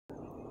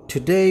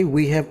Today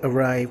we have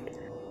arrived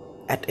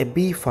at a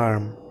bee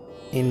farm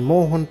in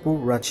Mohanpur,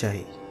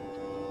 Rajshahi.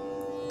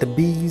 The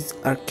bees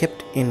are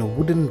kept in a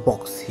wooden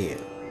box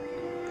here.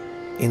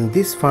 In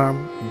this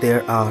farm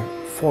there are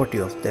 40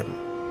 of them.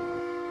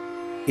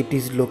 It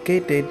is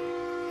located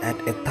at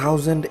a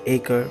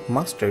 1,000-acre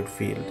mustard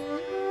field.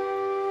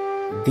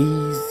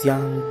 These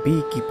young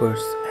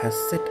beekeepers have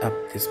set up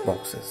these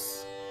boxes.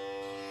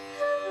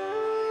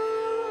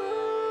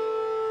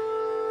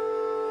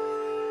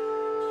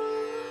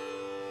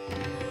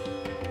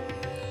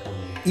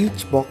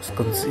 Each box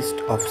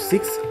consists of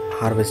 6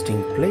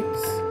 harvesting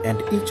plates, and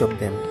each of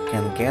them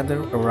can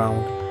gather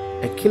around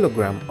a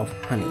kilogram of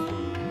honey.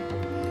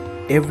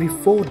 Every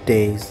 4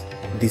 days,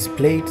 these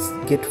plates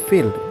get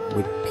filled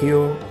with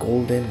pure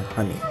golden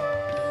honey.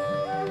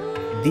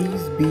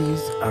 These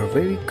bees are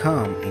very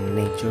calm in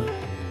nature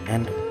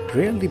and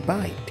rarely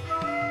bite.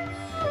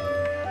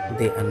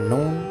 They are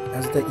known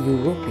as the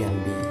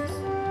European bees.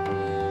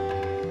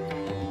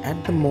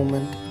 At the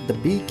moment, the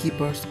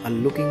beekeepers are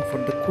looking for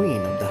the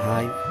queen of the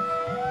hive.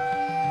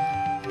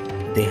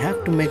 They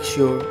have to make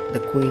sure the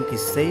queen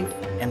is safe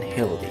and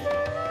healthy.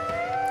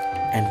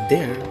 And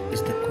there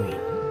is the queen.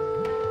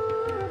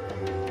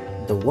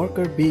 The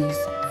worker bees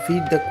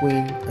feed the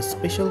queen a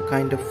special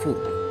kind of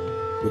food,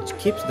 which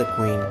keeps the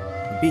queen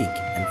big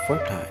and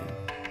fertile.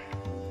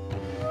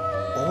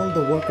 All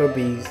the worker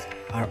bees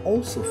are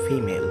also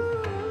female,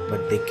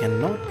 but they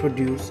cannot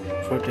produce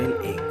fertile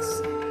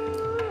eggs.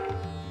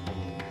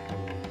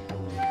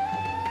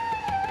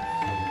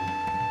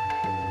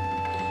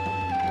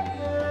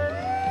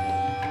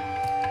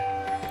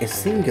 A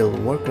single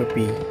worker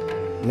bee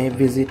may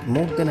visit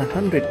more than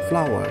 100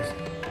 flowers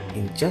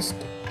in just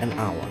an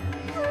hour.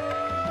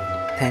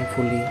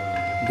 Thankfully,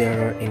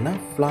 there are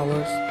enough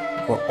flowers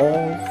for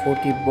all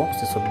 40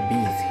 boxes of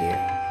bees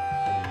here.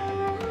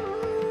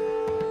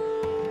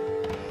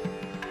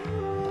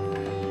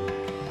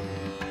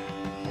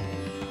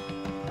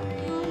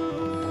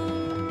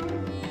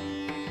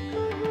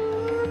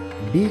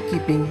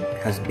 Beekeeping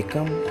has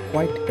become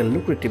quite a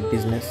lucrative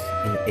business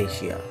in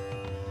Asia.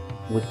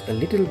 With a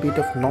little bit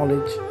of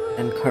knowledge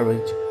and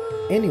courage,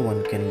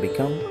 anyone can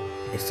become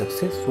a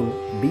successful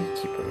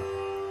beekeeper.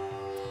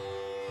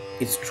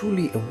 It's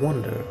truly a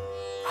wonder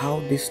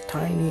how these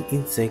tiny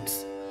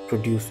insects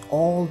produce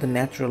all the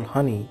natural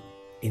honey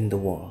in the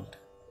world.